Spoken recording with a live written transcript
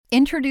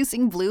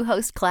Introducing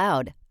Bluehost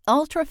Cloud,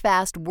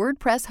 ultra-fast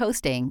WordPress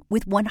hosting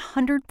with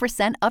 100%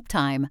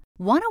 uptime.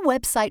 Want a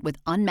website with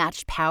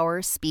unmatched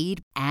power,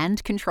 speed,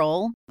 and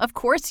control? Of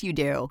course you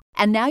do.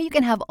 And now you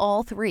can have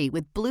all three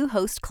with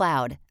Bluehost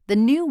Cloud, the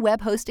new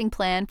web hosting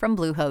plan from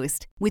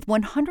Bluehost. With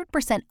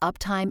 100%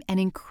 uptime and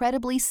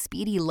incredibly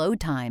speedy load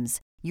times,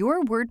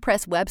 your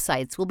WordPress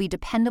websites will be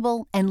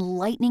dependable and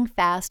lightning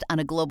fast on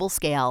a global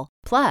scale.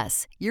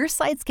 Plus, your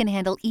sites can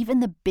handle even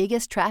the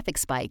biggest traffic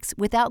spikes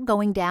without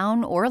going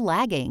down or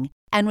lagging.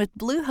 And with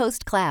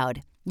Bluehost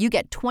Cloud, you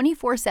get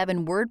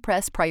 24/7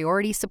 WordPress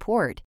priority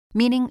support,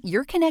 meaning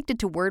you're connected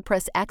to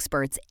WordPress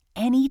experts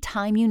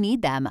anytime you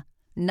need them.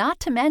 Not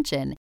to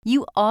mention,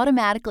 you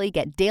automatically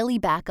get daily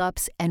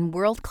backups and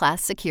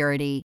world-class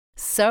security.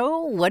 So,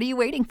 what are you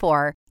waiting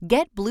for?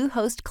 Get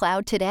Bluehost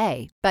Cloud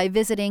today by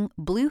visiting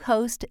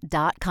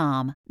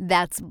Bluehost.com.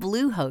 That's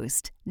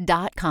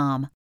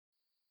Bluehost.com.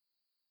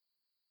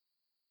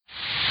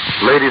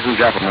 Ladies and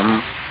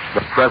gentlemen,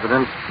 the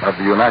President of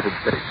the United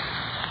States.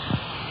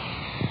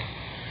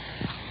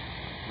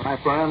 My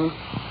friends,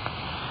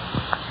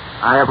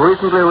 I have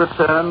recently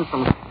returned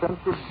from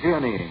extensive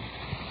journeying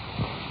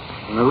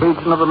in the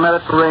region of the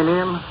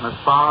Mediterranean as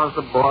far as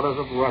the borders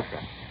of Russia.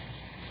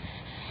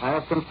 I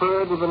have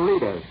conferred with the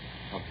leaders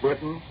of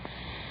Britain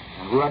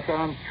and Russia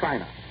and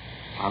China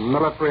on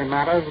military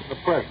matters of the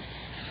present,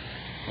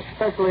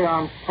 especially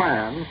on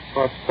plans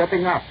for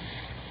stepping up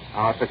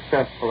our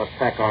successful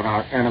attack on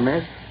our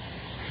enemies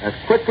as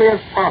quickly as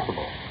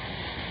possible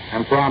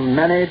and from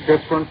many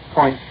different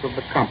points of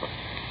the compass.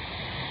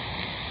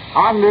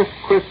 On this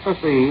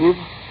Christmas Eve,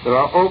 there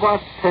are over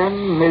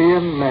 10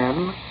 million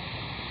men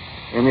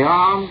in the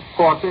armed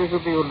forces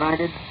of the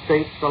United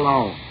States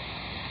alone.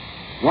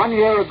 1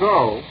 year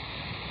ago,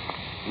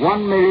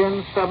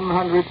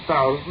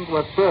 1,700,000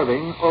 were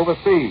serving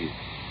overseas.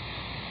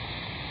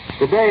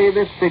 Today,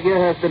 this figure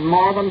has been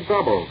more than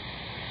doubled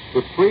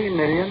to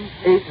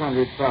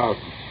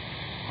 3,800,000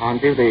 on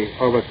duty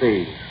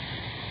overseas.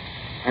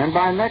 And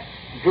by next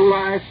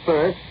July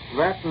 1st,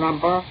 that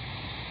number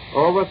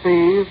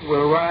overseas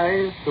will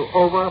rise to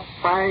over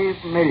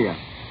 5 million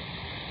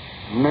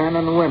men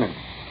and women.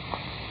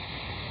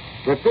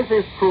 That this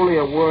is truly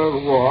a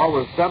world war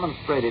was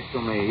demonstrated to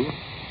me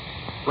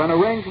when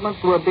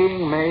arrangements were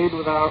being made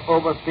with our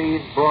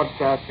overseas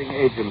broadcasting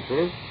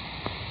agencies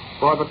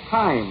for the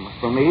time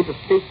for me to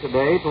speak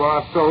today to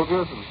our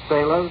soldiers and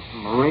sailors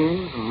and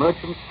marines and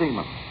merchant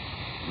seamen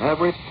in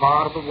every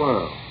part of the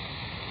world.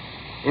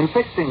 In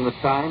fixing the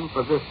time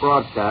for this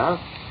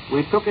broadcast,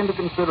 we took into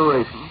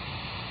consideration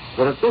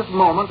that at this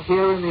moment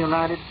here in the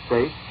United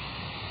States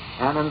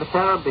and in the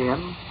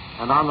Caribbean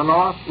and on the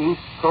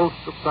northeast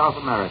coast of South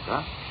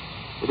America,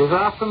 it is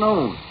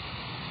afternoon.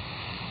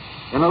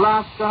 In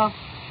Alaska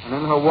and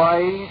in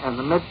Hawaii and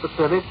the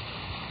mid-Pacific,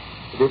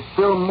 it is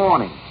still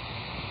morning.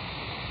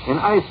 In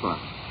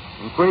Iceland,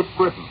 in Great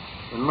Britain,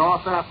 in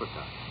North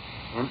Africa,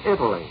 in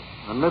Italy,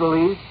 in the Middle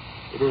East,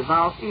 it is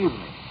now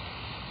evening.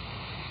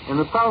 In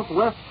the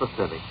Southwest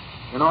Pacific,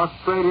 in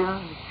Australia,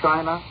 and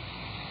China,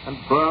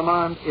 and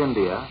Burma and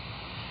India,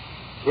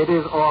 it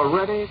is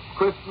already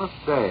Christmas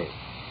Day.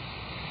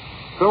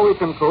 So we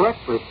can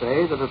correctly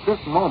say that at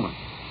this moment,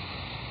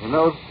 in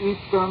those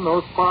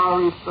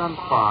far eastern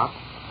parts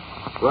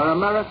where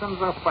Americans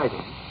are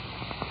fighting,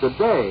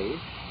 today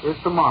is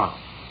tomorrow.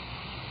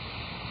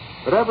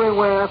 But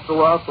everywhere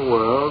throughout the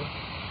world,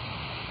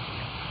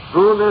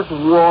 through this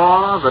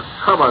war that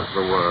covers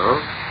the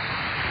world,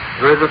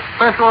 there is a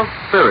special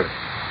spirit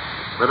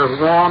that has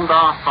warmed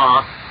our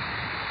hearts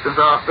since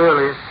our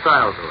earliest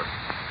childhood.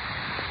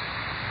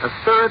 A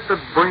spirit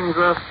that brings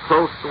us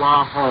close to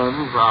our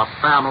homes, our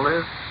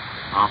families,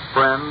 our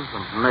friends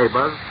and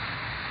neighbors.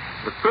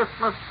 The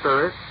Christmas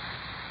spirit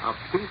of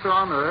peace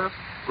on earth,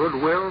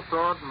 goodwill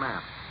toward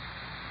men.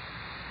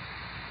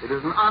 It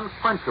is an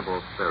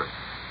unquenchable spirit.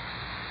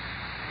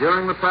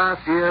 During the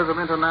past years of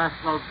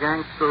international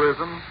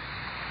gangsterism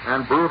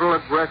and brutal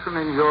aggression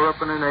in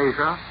Europe and in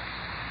Asia,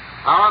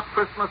 our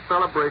Christmas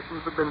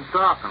celebrations have been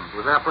darkened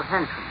with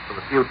apprehension for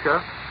the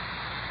future.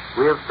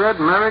 We have said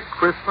Merry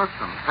Christmas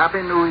and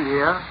Happy New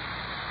Year,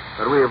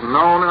 but we have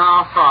known in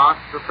our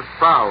hearts that the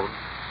clouds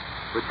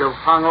which have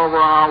hung over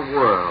our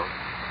world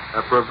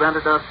have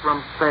prevented us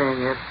from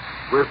saying it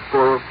with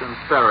full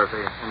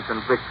sincerity and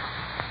conviction.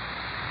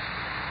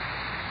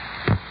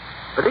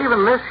 But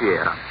even this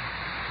year,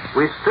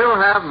 we still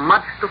have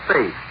much to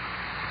face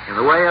in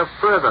the way of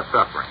further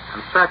suffering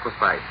and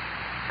sacrifice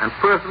and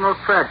personal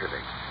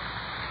tragedy.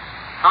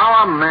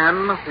 Our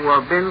men who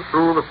have been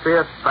through the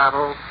fierce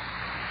battles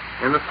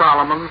in the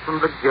Solomons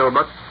and the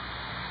Gilberts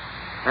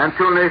and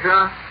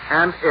Tunisia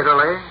and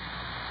Italy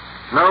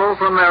know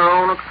from their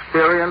own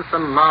experience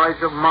and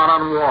knowledge of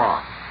modern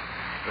war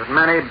that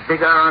many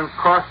bigger and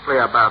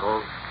costlier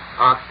battles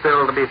are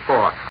still to be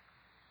fought.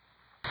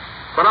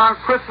 But on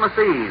Christmas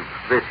Eve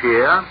this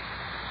year,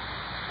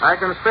 I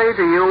can say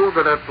to you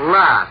that at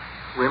last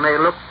we may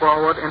look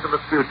forward into the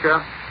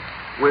future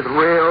with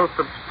real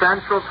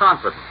substantial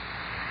confidence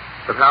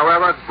that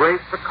however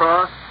great the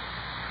cost,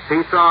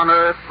 peace on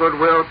earth,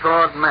 goodwill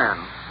toward men,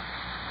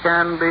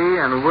 can be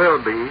and will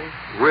be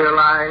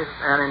realized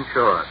and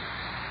ensured.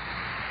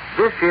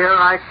 This year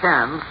I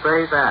can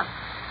say that.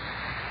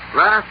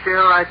 Last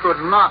year I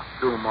could not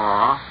do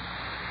more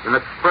than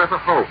express a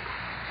hope.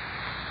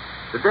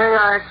 Today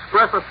I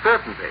express a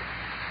certainty,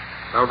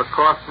 though the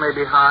cost may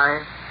be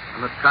high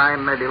and the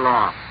time may be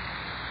long.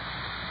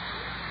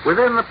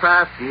 Within the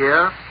past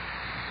year,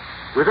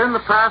 within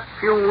the past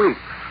few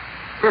weeks,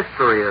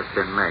 history has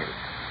been made.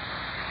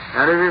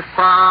 And it is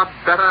far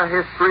better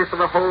history for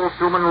the whole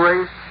human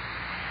race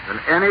than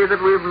any that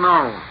we've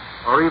known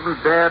or even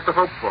dared to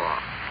hope for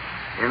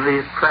in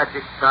these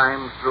tragic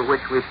times through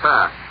which we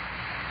pass.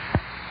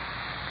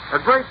 A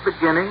great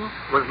beginning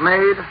was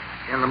made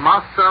in the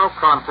Moscow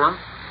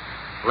conference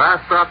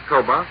last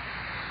October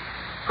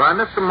by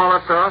Mr.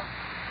 Molotov,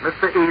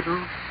 Mr.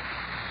 Eden,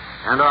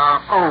 and our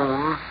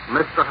own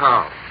Mr.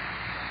 Howe.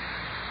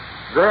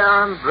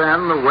 There and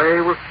then the way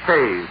was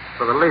paved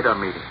for the later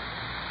meeting.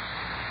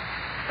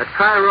 At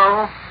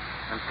Cairo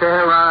and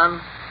Tehran,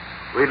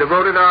 we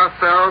devoted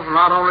ourselves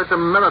not only to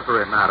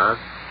military matters,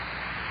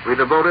 we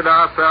devoted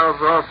ourselves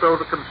also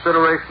to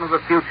consideration of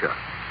the future,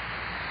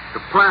 to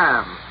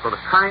plans for the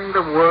kind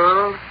of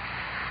world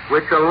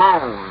which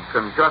alone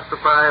can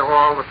justify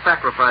all the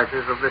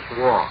sacrifices of this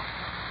war.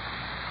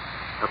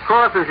 Of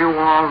course, as you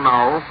all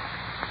know,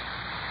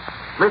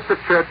 Mr.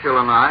 Churchill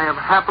and I have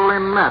happily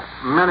met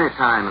many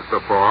times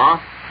before,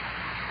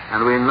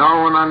 and we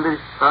know and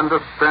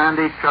understand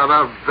each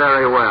other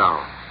very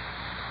well.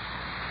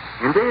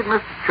 Indeed,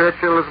 Mr.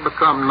 Churchill has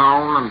become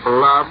known and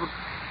beloved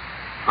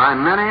by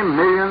many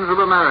millions of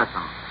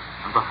Americans,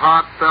 and the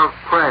heartfelt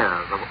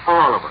prayers of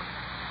all of us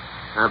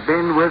have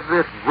been with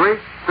this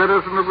great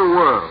citizen of the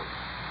world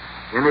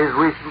in his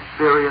recent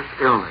serious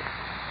illness.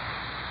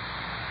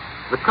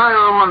 The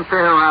Cairo and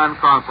Tehran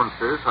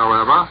conferences,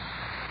 however,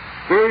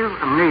 gave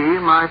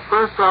me my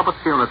first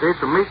opportunity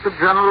to meet the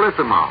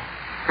Generalissimo,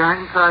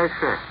 Chiang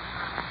Kai-shek,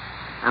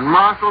 and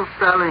Marshal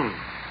Stalin,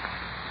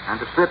 and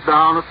to sit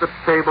down at the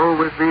table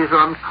with these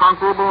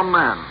unconquerable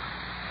men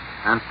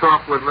and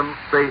talk with them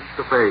face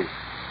to face.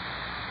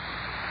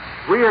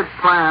 We had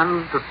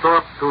planned to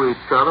talk to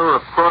each other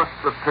across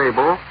the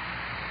table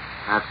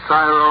at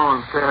Cairo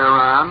and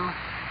Tehran,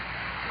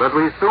 but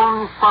we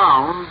soon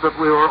found that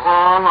we were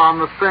all on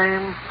the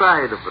same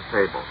side of the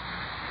table.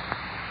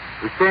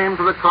 We came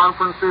to the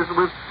conferences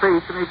with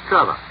faith in each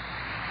other,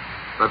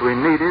 but we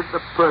needed the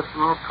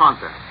personal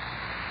contact.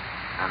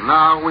 And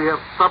now we have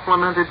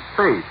supplemented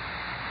faith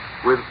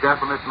with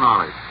definite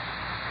knowledge.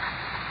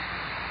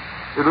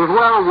 It was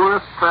well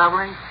worth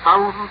traveling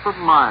thousands of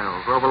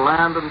miles over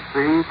land and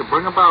sea to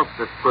bring about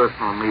this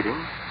personal meeting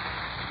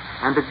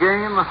and to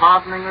gain the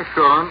heartening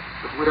assurance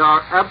that we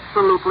are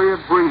absolutely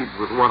agreed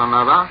with one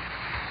another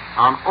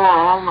on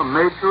all the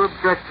major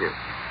objectives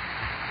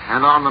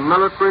and on the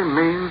military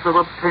means of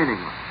obtaining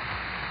them.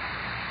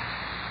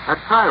 At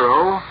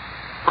Cairo,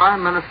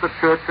 Prime Minister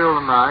Churchill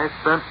and I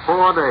spent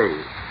 4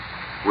 days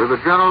with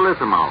the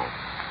Generalissimo,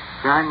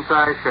 Chiang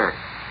Kai-shek.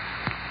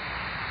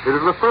 It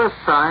is the first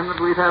time that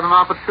we'd had an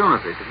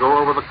opportunity to go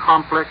over the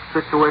complex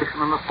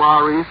situation in the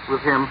Far East with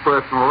him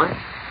personally.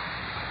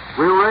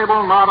 We were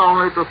able not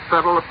only to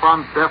settle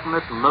upon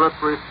definite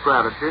military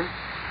strategies,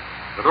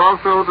 but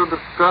also to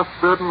discuss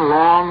certain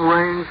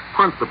long-range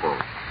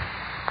principles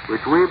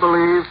which we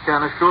believe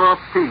can assure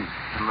peace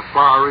in the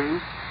Far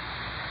East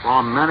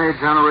for many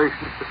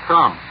generations to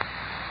come.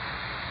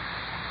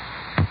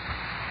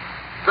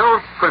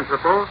 Those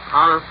principles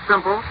are as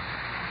simple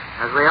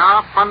as they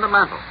are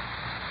fundamental.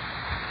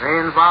 They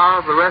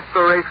involve the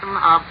restoration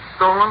of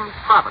stolen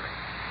property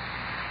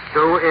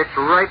to its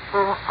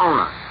rightful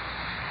owners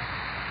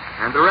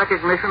and the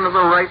recognition of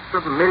the rights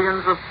of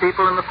millions of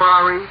people in the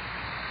Far East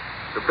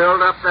to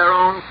build up their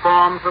own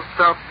forms of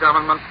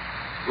self-government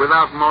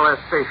without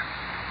molestation.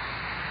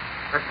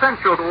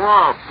 Essential to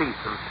all peace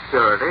and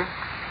security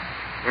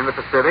in the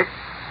Pacific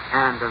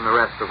and in the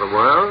rest of the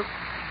world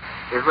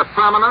is the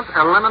permanent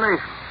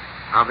elimination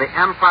of the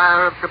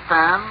Empire of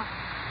Japan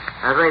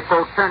as a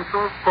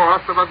potential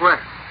force of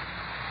aggression.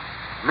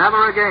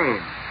 Never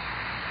again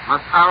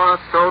must our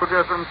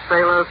soldiers and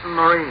sailors and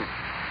marines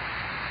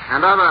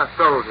and other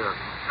soldiers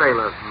and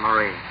sailors and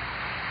marines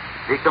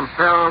be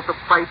compelled to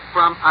fight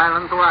from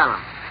island to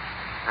island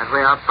as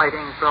they are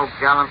fighting so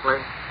gallantly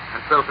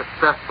and so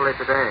successfully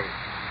today.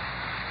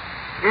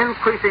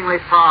 Increasingly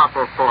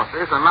powerful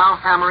forces are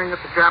now hammering at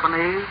the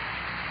Japanese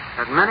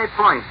at many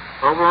points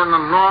over an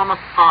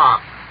enormous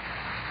arc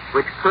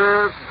which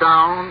curves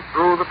down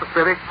through the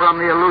Pacific from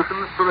the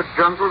Aleutians to the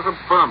jungles of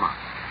Burma.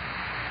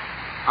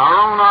 Our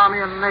own Army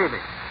and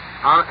Navy,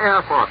 our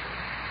Air Forces,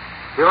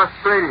 the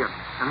Australians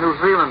and New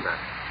Zealanders,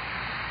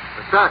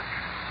 the Dutch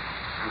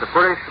and the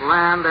British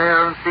land,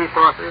 air, and sea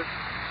forces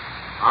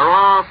are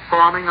all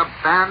forming a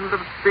band of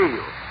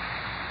steel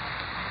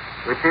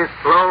which is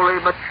slowly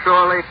but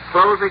surely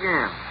closing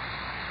in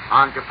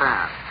on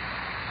Japan.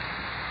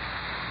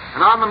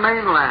 And on the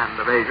mainland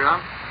of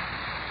Asia,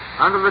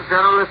 under the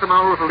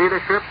Generalissimo's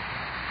leadership,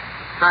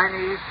 the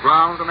Chinese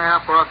ground and air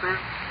forces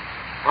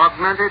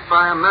augmented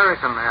by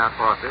American air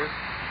forces,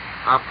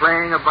 are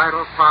playing a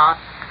vital part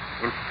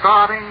in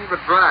starting the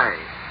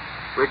drive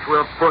which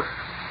will push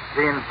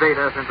the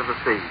invaders into the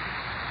sea.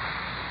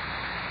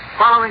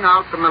 Following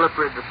out the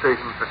military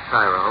decisions at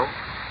Cairo,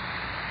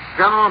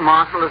 General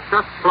Marshall has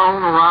just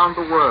flown around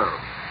the world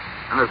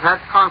and has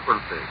had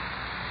conferences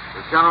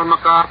with General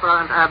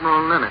MacArthur and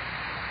Admiral Nimitz,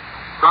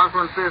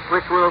 conferences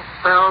which will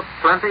spell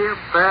plenty of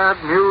bad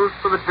news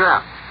for the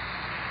Japs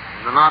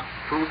in the not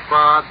too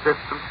far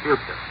distant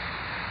future.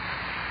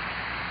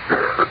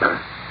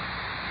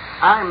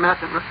 I met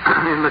in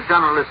the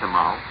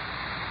Generalissimo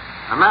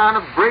a man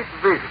of great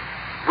vision,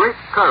 great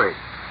courage,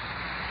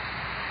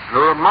 and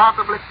a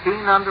remarkably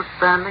keen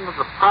understanding of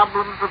the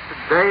problems of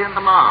today and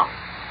tomorrow.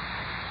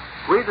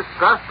 We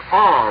discussed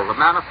all the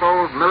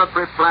manifold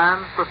military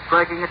plans for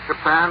striking at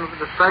Japan with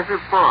decisive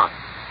force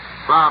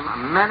from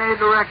many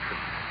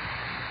directions.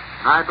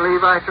 And I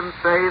believe I can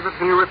say that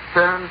he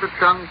returned to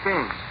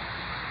Chongqing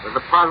with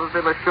the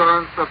positive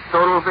assurance of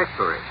total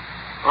victory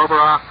over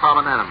our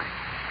common enemy.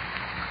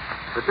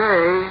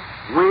 Today,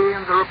 we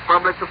in the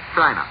Republic of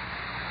China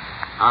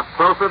are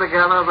closer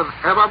together than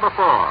ever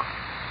before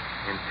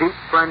in deep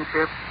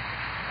friendship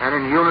and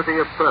in unity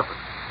of purpose.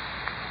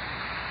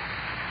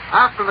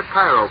 After the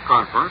Cairo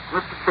conference,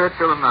 Mr.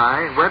 Churchill and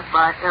I went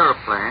by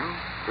airplane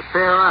to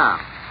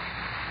Tehran.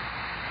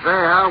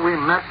 There, we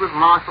met with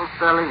Marshal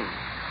Stalin.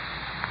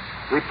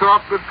 We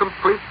talked with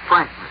complete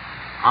frankness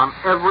on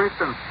every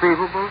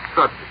conceivable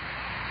subject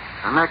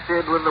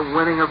connected with the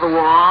winning of the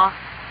war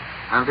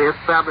and the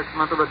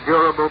establishment of a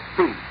durable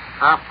peace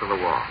after the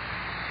war.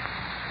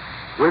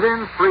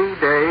 Within 3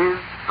 days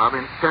of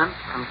intense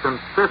and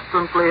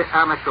consistently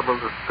amicable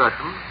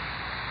discussions,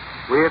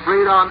 we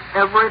agreed on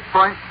every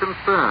point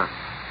concerned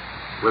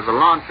with the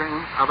launching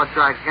of a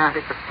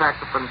gigantic attack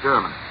upon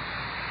Germany.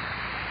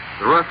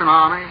 The Russian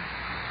army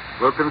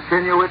will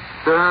continue its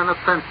stern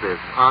offensive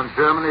on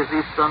Germany's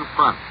eastern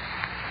front.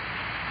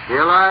 The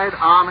Allied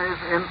armies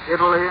in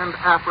Italy and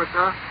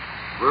Africa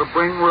will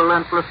bring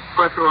relentless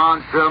pressure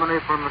on Germany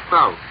from the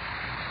south.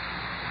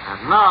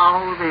 And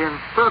now the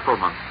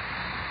encirclement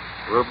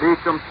will be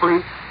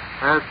complete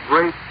as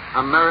great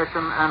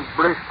American and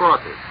British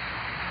forces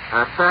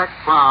attack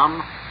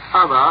from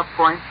other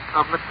points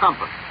of the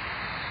compass.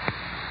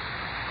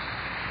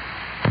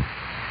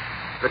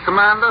 The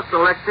commander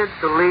selected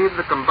to lead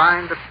the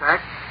combined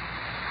attack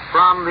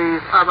from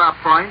these other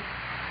points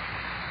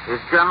is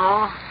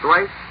General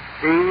Dwight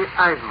D.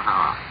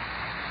 Eisenhower.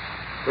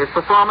 His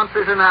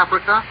performances in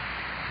Africa,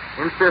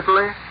 in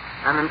Sicily,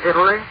 and in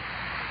Italy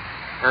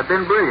have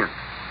been brilliant.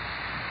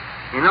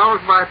 He knows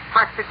by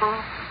practical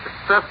and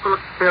successful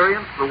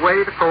experience the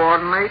way to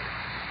coordinate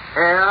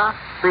air,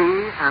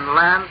 sea, and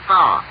land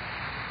power.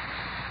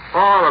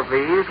 All of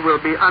these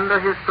will be under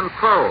his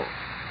control.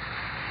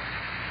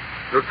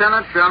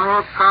 Lieutenant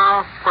General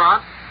Karl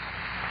Pratt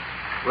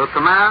will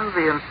command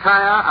the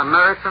entire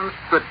American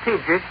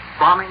strategic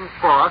bombing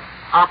force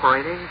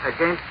operating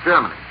against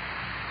Germany.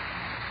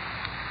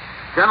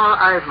 General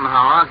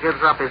Eisenhower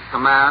gives up his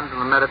command in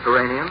the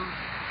Mediterranean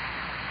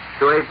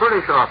to a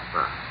British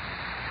officer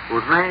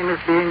whose name is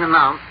being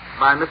announced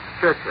by Mr.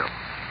 Churchill.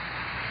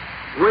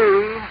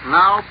 We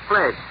now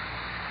pledge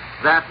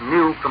that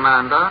new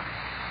commander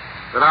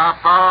that our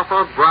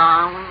powerful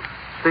ground,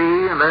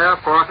 sea, and air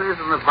forces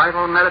in the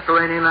vital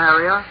Mediterranean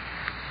area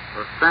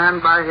will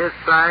stand by his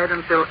side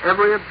until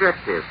every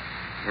objective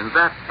in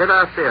that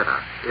bitter theater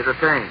is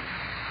attained.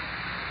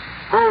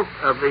 Both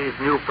of these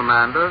new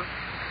commanders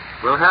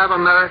will have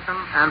American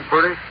and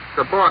British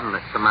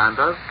subordinate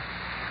commanders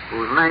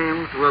whose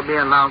names will be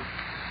announced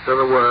to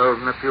the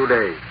world in a few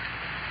days.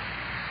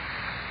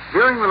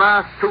 During the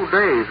last 2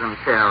 days in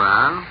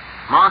Tehran,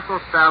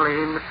 Marshal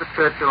Stalin, Mr.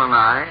 Churchill, and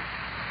I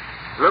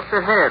looked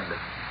ahead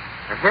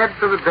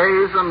to the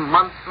days and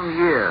months and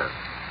years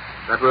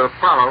that will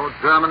follow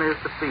Germany's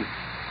defeat.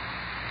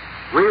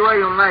 We were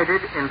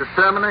united in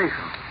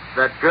determination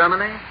that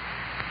Germany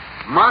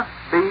must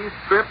be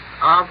stripped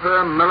of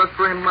her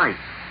military might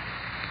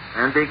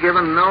and be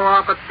given no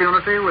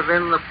opportunity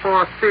within the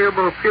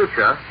foreseeable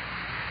future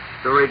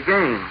to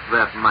regain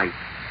that might.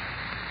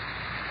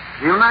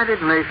 The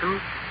United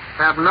Nations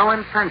have no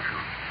intention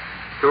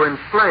to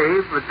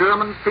enslave the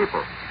German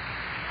people.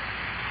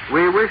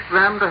 We wish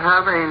them to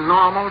have a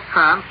normal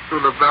chance to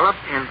develop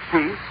in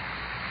peace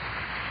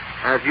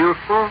as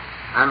useful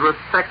and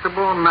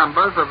respectable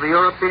members of the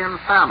European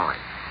family.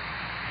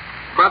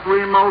 But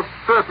we most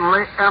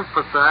certainly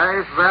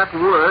emphasize that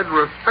word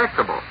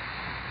respectable,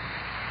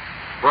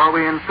 for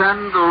we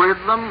intend to rid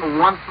them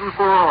once and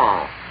for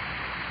all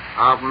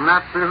of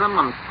Nazism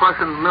and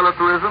Prussian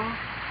militarism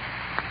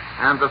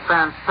and the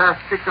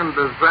fantastic and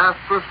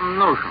disastrous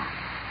notion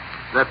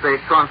that they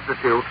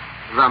constitute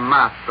the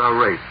master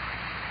race.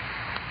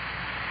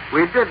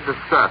 We did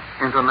discuss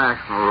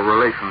international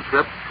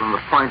relationships from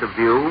the point of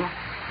view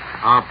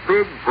of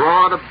big,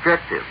 broad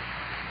objectives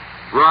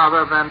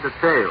rather than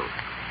details.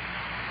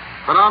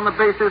 But on the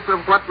basis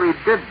of what we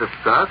did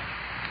discuss,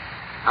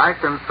 I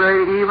can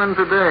say even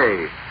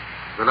today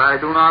that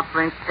I do not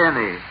think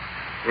any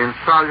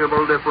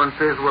insoluble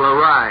differences will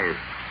arise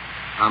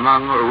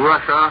among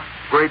Russia,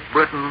 Great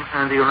Britain,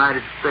 and the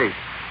United States.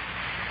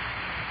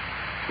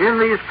 In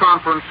these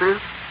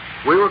conferences,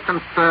 we were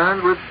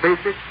concerned with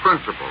basic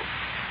principles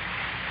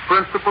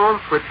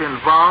which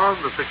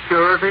involve the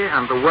security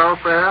and the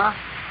welfare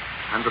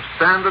and the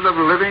standard of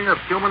living of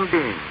human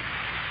beings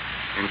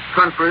in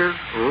countries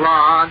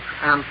large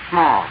and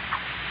small.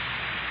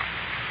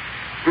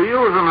 To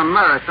use an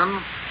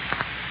American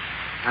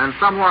and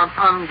somewhat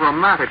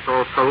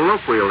ungrammatical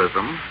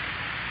colloquialism,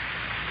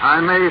 I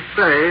may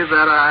say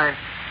that I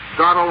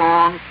got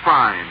along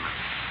fine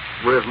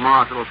with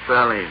Marshal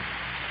Stalin.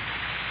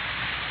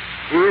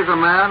 He is a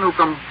man who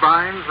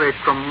combines a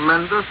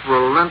tremendous,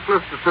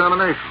 relentless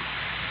determination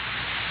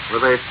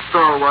with a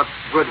stalwart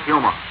good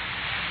humor.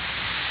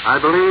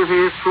 I believe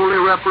he is truly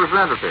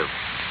representative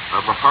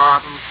of the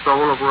heart and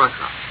soul of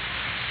Russia.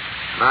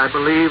 And I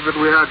believe that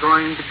we are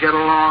going to get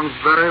along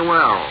very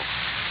well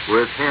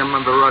with him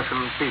and the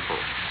Russian people.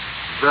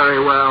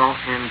 Very well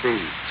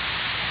indeed.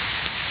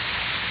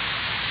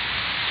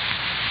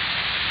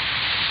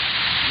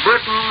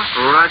 Britain,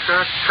 Russia,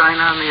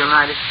 China, and the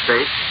United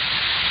States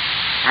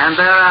and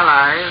their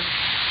allies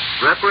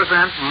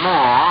represent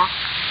more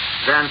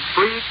than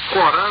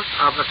 3/4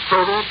 of the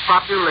total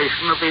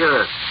population of the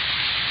earth.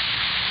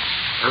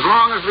 As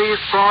long as these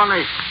four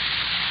nations,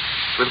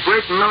 with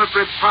great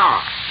military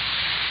power,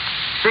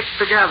 stick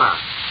together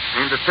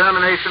in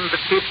determination to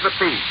keep the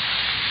peace,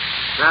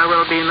 there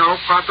will be no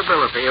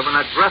possibility of an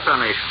aggressor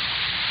nation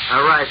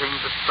arising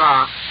to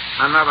start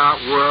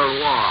another world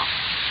war.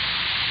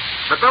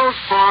 But those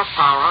four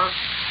powers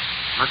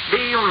must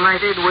be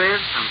united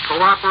with and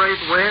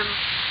cooperate with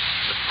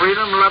the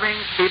freedom-loving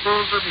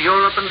peoples of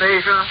Europe and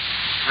Asia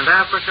and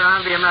Africa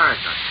and the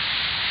Americas.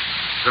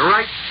 The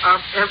rights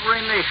of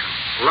every nation,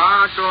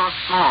 large or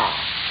small,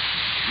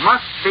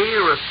 must be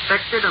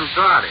respected and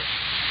guarded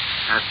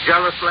as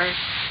jealously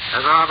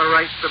as are the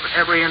rights of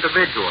every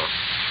individual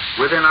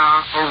within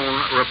our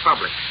own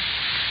republic.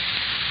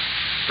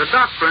 The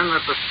doctrine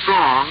that the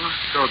strong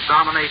shall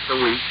dominate the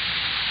weak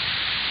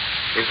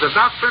is the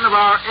doctrine of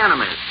our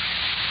enemies,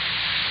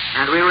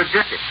 and we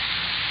reject it.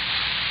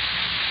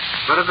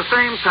 But at the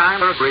same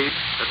time, we're agreed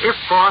that if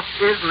force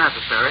is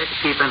necessary to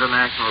keep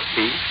international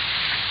peace,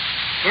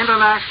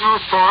 international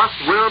force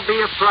will be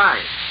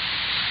applied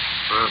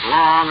for as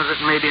long as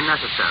it may be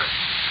necessary.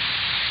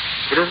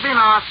 It has been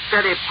our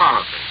steady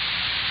policy,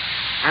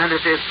 and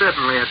it is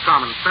certainly a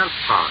common sense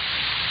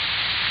policy,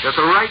 that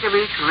the right of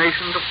each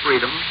nation to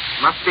freedom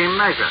must be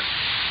measured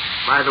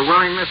by the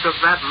willingness of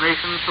that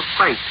nation to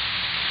fight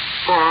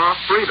for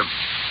freedom.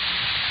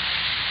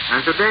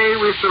 And today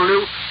we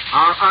salute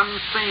our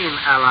unseen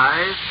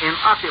allies in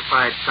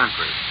occupied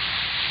countries,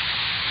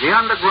 the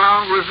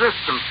underground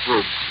resistance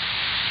groups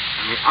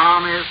and the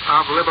armies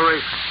of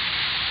liberation.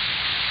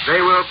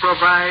 They will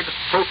provide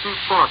potent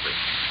forces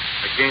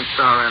against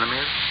our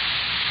enemies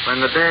when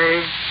the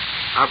day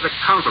of the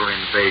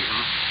counter-invasion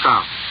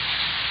comes.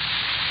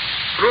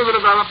 Through the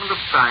development of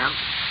science,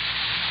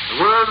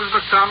 the world has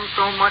become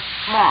so much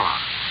smaller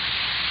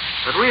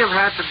that we have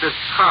had to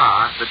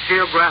discard the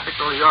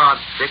geographical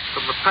yardsticks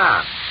of the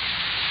past.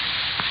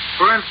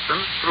 For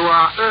instance, through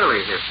our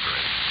early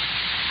history,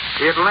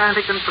 the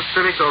Atlantic and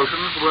Pacific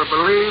Oceans were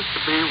believed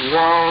to be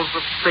walls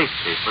of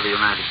safety for the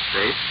United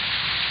States.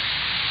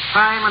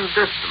 Time and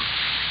distance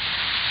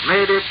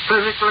made it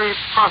physically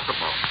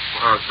possible,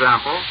 for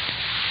example,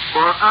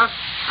 for us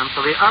and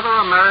for the other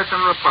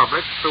American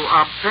republics to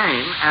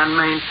obtain and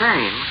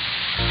maintain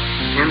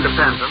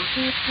independence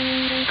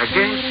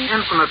against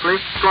infinitely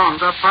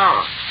stronger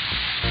powers.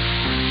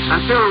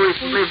 Until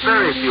recently,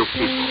 very few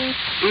people,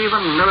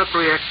 even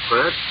military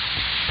experts,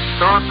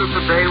 thought that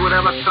the day would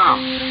ever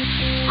come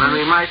when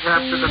we might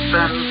have to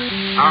defend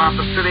our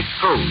Pacific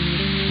coast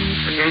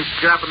against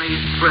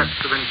Japanese threats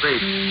of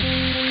invasion.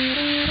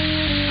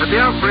 At the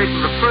outbreak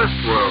of the First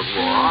World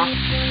War,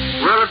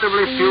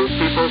 relatively few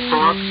people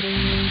thought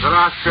that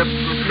our ships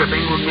and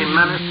shipping would be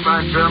menaced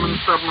by German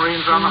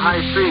submarines on the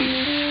high seas,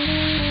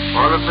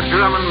 or that the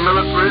German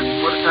militaries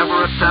would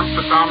ever attempt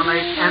to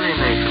dominate any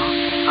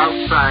nation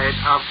outside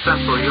of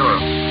Central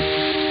Europe.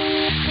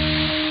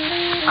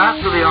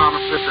 After the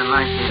armistice in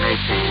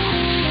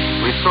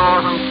 1918, we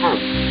thought and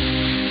hoped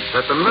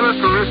that the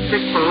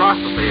militaristic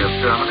philosophy of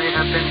Germany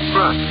had been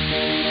crushed,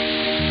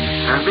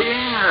 and being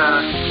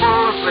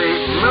full of the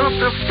milk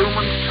of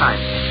human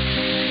kindness,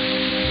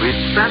 we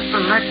spent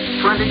the next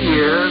 20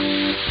 years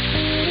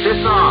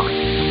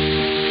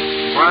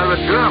disarming, while the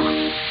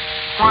Germans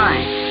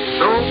whined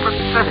so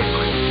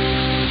pathetically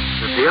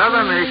that the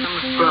other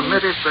nations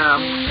permitted them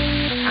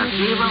and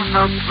even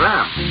helped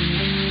them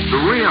to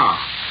rearm.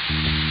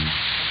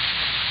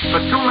 For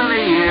too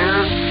many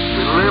years,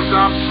 we lived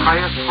on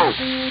pious hope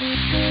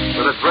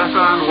that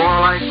aggressor and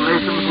warlike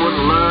nations would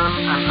learn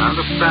and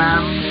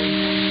understand,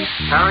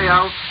 carry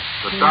out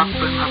the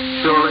doctrine of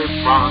purely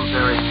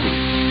voluntary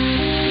peace.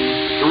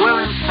 The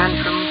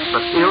well-intentioned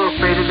but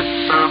ill-fated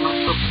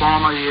experiments of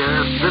former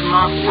years did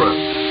not work.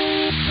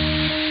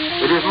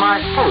 It is my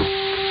hope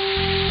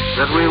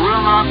that we will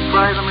not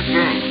try them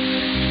again.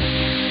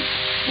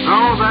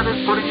 No, that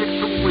is putting it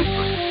too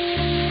weakly.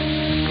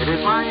 It is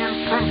my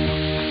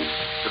intention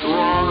to do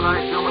all that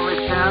I humanly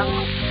can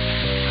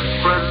as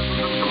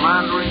President and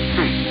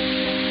Commander-in-Chief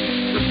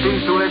to see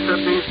to it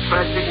that these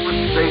tragic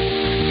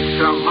mistakes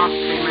shall not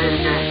be made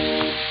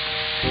again.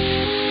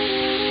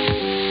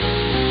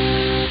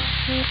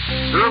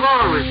 There have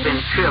always been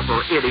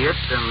cheerful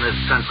idiots in this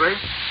country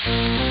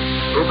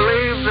who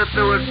believed that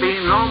there would be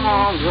no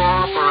more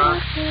war for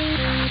us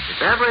if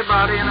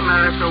everybody in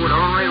America would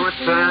only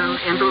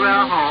return into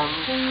their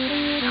homes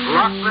and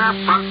lock their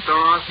front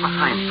doors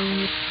behind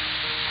them.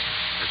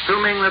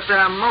 Assuming that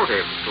their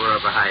motives were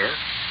of the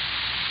highest,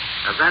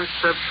 events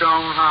have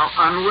shown how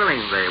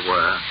unwilling they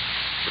were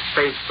to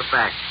face the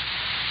facts.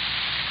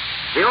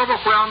 The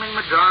overwhelming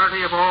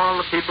majority of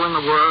all the people in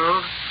the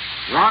world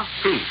want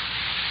peace.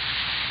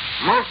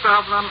 Most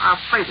of them are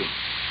fighting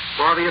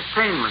for the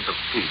attainment of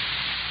peace.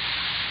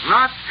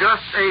 Not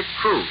just a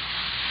truce,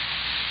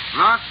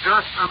 not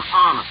just an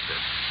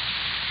armistice,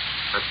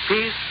 but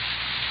peace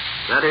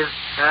that is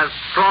as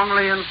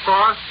strongly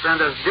enforced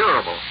and as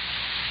durable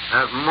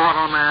as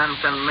mortal man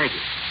can make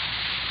it.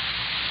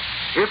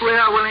 If we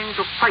are willing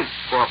to fight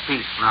for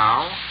peace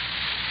now,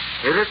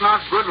 is it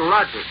not good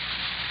logic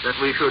that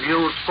we should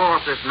use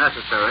force if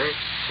necessary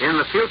in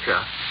the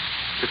future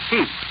to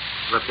keep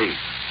the peace?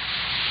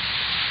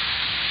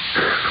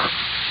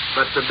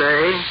 But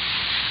today,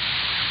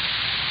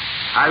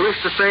 I wish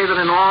to say that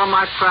in all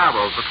my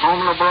travels at home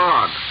and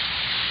abroad,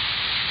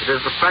 it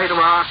is the sight of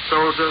our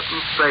soldiers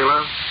and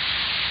sailors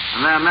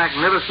and their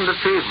magnificent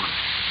achievements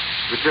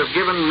which have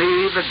given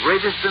me the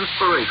greatest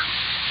inspiration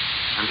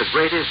and the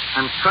greatest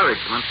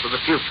encouragement for the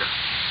future.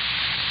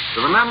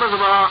 To the members of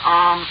our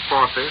armed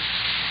forces,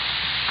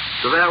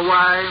 to their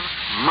wives,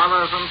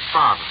 mothers, and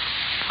fathers,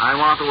 I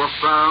want to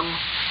affirm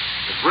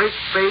the great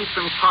faith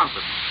and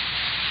confidence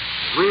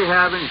we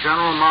have in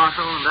General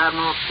Marshall and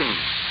Admiral King,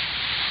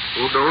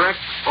 who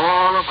direct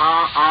all of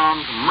our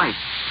armed might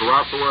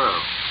throughout the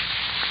world.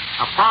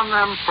 Upon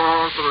them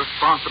falls the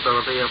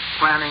responsibility of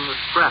planning the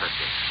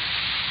strategy,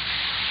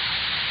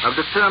 of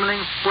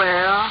determining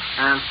where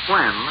and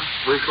when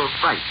we shall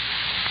fight.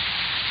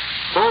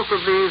 Both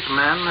of these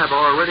men have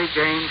already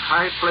gained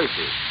high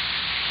places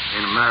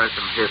in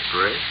American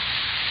history,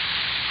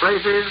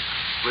 places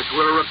which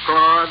will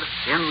record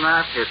in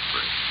that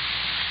history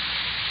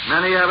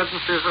many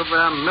evidences of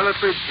their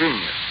military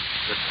genius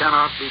that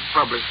cannot be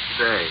published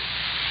today.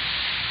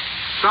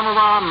 Some of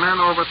our men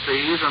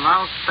overseas are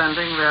now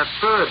spending their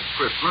third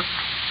Christmas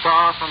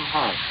far from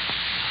home.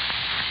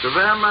 To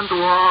them and to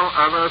all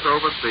others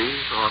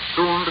overseas, or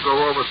soon to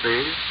go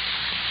overseas,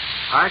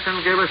 I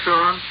can give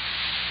assurance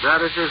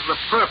that it is the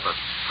purpose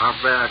of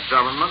their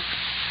government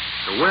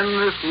to win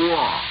this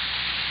war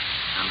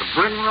and to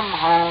bring them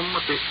home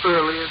at the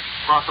earliest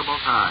possible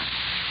time.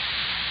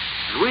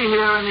 And we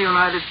here in the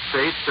United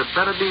States had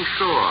better be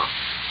sure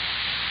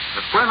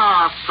that when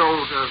our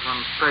soldiers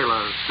and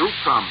sailors do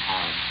come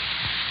home,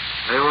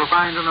 they will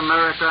find an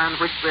America in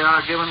which they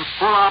are given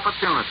full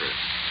opportunity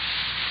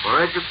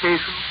for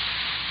education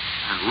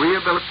and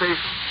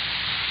rehabilitation,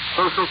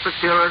 social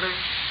security,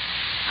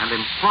 and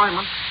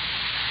employment,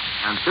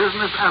 and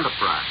business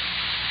enterprise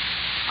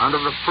under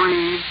the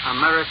free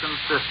American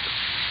system.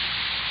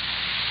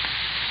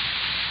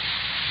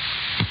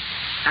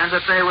 And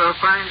that they will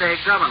find a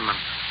government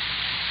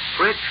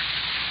which,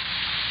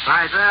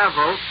 by their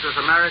votes as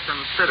American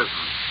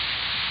citizens,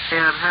 they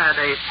have had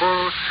a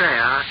full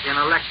share in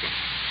electing.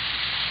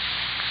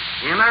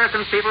 The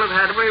American people have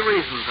had every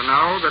reason to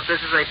know that this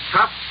is a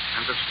tough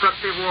and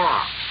destructive war.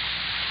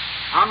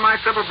 On my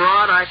trip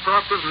abroad, I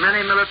talked with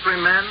many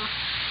military men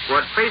who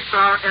had faced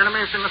our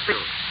enemies in the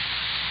field.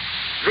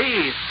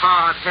 These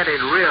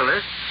hard-headed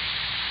realists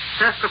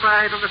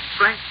testify to the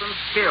strength and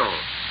skill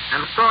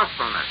and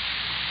resourcefulness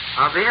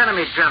of the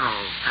enemy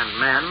generals and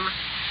men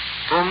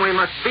whom we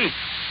must beat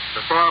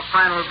before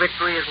final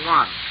victory is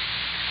won.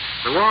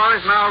 The war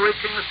is now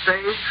reaching the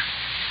stage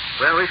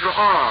where we shall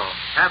all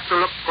have to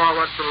look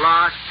forward to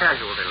large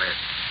casualty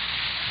lists,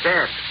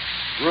 dead,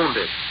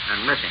 wounded,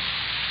 and missing.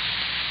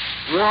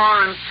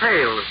 War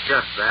entails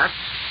just that.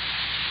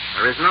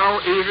 There is no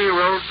easy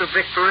road to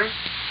victory,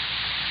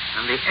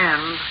 and the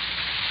end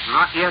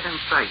not yet in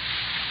sight.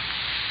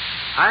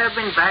 I have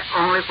been back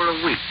only for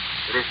a week.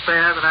 It is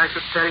fair that I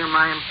should tell you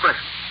my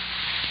impression.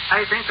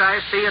 I think I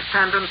see a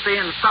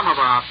tendency in some of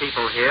our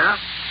people here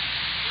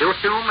to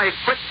assume a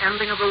quick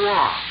ending of the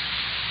war.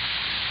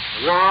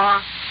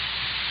 War,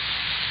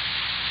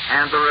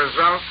 and the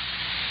result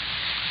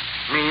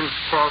means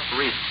false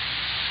reason.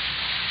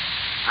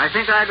 I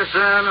think I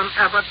discern an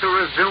effort to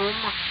resume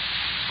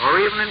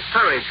or even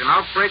encourage an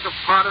outbreak of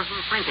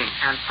partisan thinking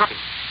and talking.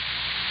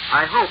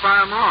 I hope I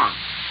am wrong,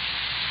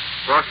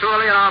 for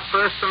surely our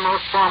first and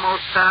most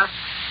foremost tasks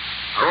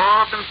are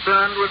all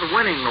concerned with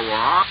winning the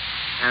war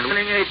and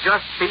winning a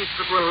just peace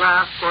that will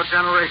last for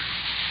generations.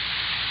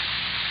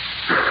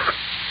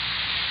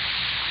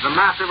 The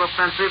massive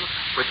offensives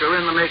which are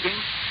in the making,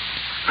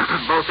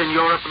 both in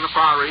Europe and the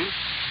Far East,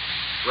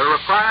 will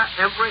require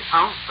every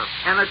ounce of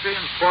energy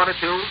and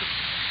fortitude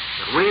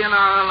that we in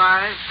our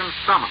lives can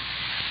summon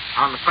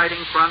on the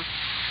fighting front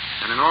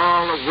and in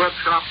all the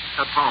workshops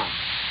at home.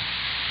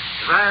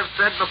 As I have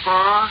said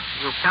before,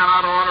 you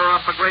cannot order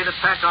up a great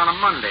attack on a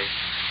Monday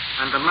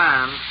and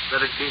demand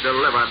that it be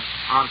delivered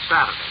on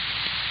Saturday.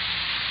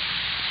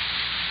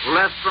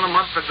 Less than a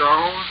month ago,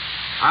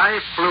 I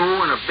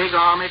flew in a big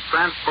Army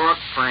transport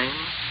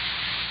plane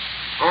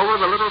over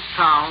the little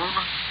town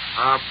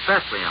of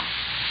Bethlehem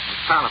in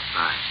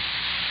Palestine.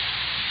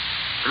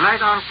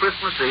 Tonight on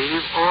Christmas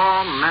Eve,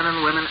 all men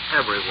and women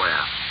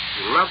everywhere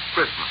who love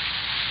Christmas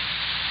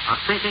are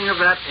thinking of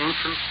that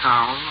ancient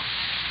town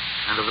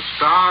and of the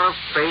star of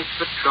faith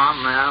that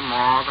shone there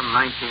more than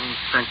 19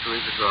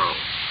 centuries ago.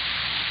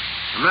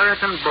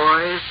 American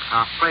boys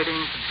are fighting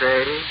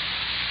today in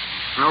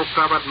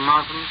snow-covered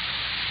mountains,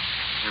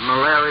 in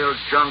malarial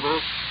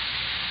jungles,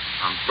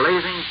 on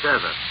blazing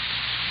deserts.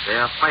 They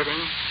are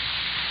fighting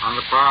on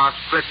the far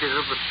stretches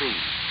of the sea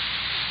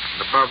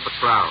and above the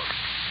clouds.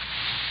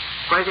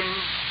 Fighting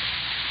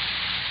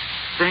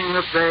thing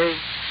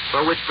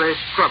for which they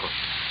struggle.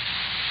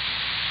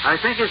 I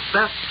think it's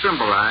best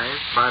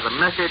symbolized by the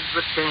message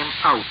that came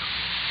out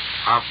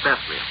of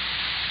Bethlehem.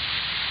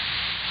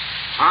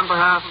 On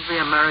behalf of the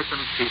American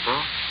people,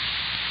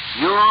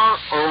 your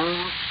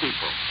own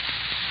people,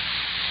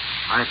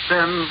 I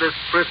send this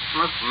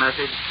Christmas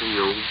message to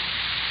you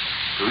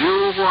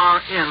who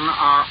are in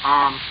our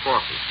armed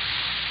forces.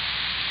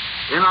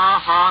 In our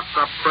hearts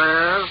are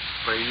prayers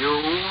for you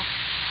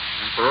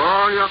and for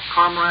all your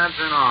comrades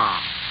in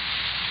arms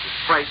who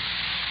fight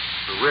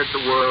to rid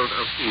the world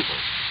of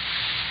evil.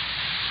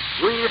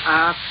 We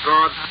ask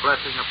God's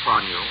blessing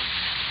upon you,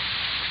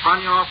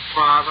 upon your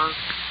fathers,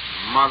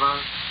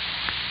 mothers,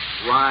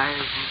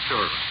 wives, and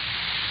children,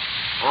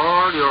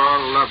 all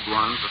your loved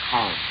ones at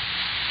home.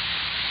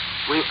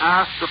 We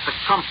ask that the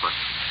comfort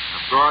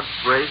of God's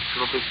grace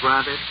will be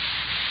granted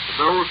to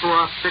those who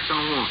are sick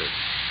and wounded,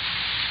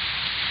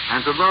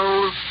 and to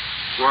those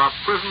who are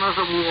prisoners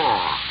of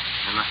war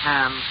in the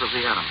hands of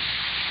the enemy,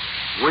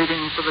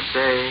 waiting for the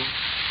day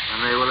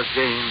when they will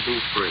again be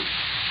free.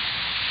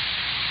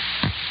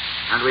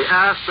 And we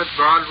ask that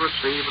God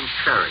receive and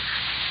cherish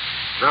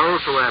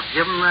those who have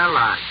given their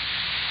lives,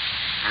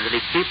 and that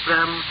he keep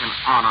them in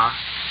honor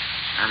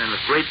and in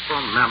the grateful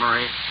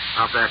memory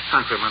of their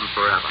countrymen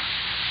forever.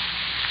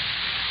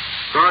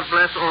 God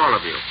bless all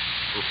of you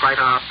who fight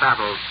our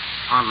battles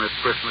on this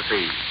Christmas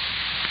Eve.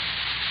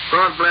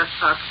 God bless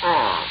us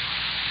all.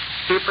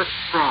 Keep us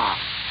strong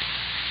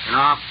in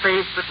our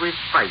faith that we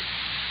fight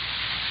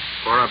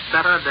for a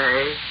better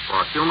day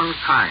for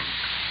humankind,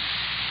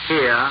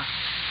 here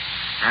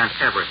and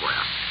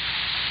everywhere.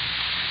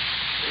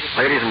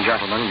 Ladies and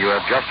gentlemen, you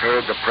have just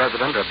heard the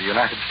President of the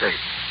United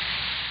States.